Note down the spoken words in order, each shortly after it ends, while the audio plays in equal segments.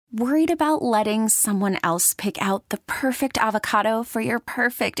Worried about letting someone else pick out the perfect avocado for your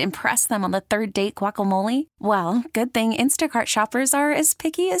perfect impress them on the third date guacamole? Well, good thing Instacart shoppers are as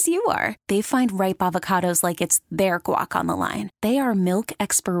picky as you are. They find ripe avocados like it's their guac on the line. They are milk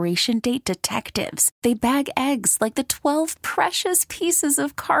expiration date detectives. They bag eggs like the 12 precious pieces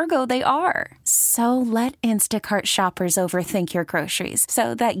of cargo they are. So let Instacart shoppers overthink your groceries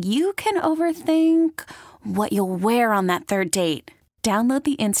so that you can overthink what you'll wear on that third date. Download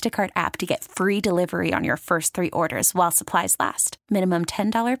the Instacart app to get free delivery on your first 3 orders while supplies last. Minimum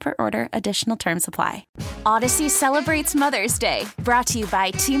 $10 per order. Additional terms apply. Odyssey celebrates Mother's Day, brought to you by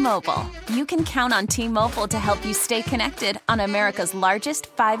T-Mobile. You can count on T-Mobile to help you stay connected on America's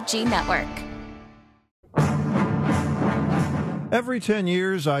largest 5G network. Every 10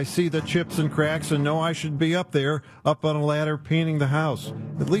 years, I see the chips and cracks and know I should be up there, up on a ladder, painting the house.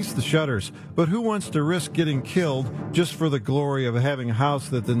 At least the shutters. But who wants to risk getting killed just for the glory of having a house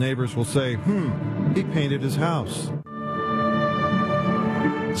that the neighbors will say, he painted his house?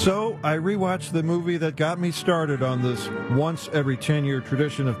 So I rewatched the movie that got me started on this once every 10-year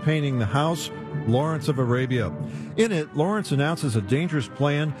tradition of painting the house, Lawrence of Arabia. In it, Lawrence announces a dangerous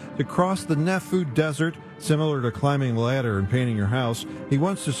plan to cross the Nefud Desert. Similar to climbing a ladder and painting your house, he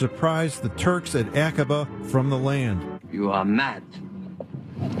wants to surprise the Turks at Aqaba from the land. You are mad.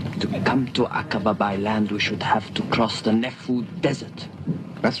 To come to Aqaba by land, we should have to cross the Nefud Desert.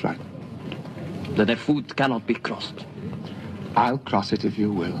 That's right. The Nefud cannot be crossed. I'll cross it if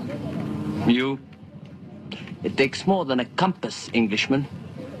you will. You? It takes more than a compass, Englishman.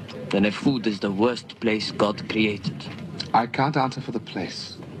 The Nefud is the worst place God created. I can't answer for the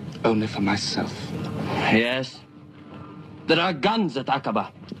place, only for myself. Yes? There are guns at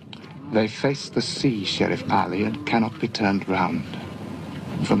Aqaba. They face the sea, Sheriff Ali, and cannot be turned round.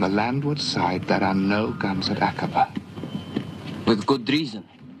 From the landward side, there are no guns at Aqaba. With good reason.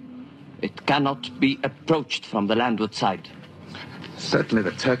 It cannot be approached from the landward side. Certainly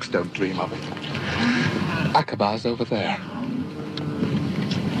the Turks don't dream of it. Aqaba's over there.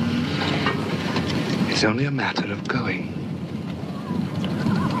 It's only a matter of going.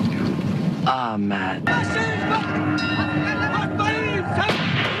 Ahmad.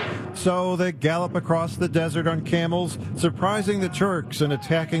 So they gallop across the desert on camels, surprising the Turks and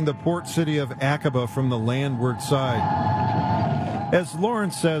attacking the port city of Aqaba from the landward side. As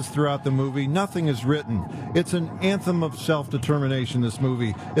Lawrence says throughout the movie, nothing is written. It's an anthem of self-determination, this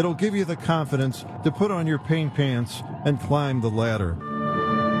movie. It'll give you the confidence to put on your paint pants and climb the ladder.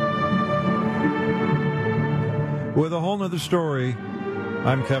 With a whole nother story,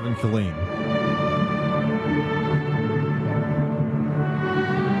 I'm Kevin Killeen.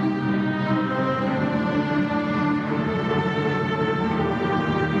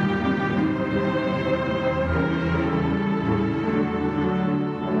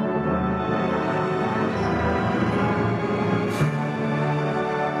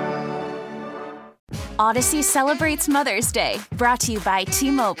 Odyssey celebrates Mother's Day, brought to you by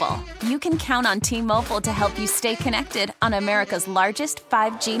T-Mobile. You can count on T-Mobile to help you stay connected on America's largest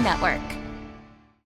 5G network.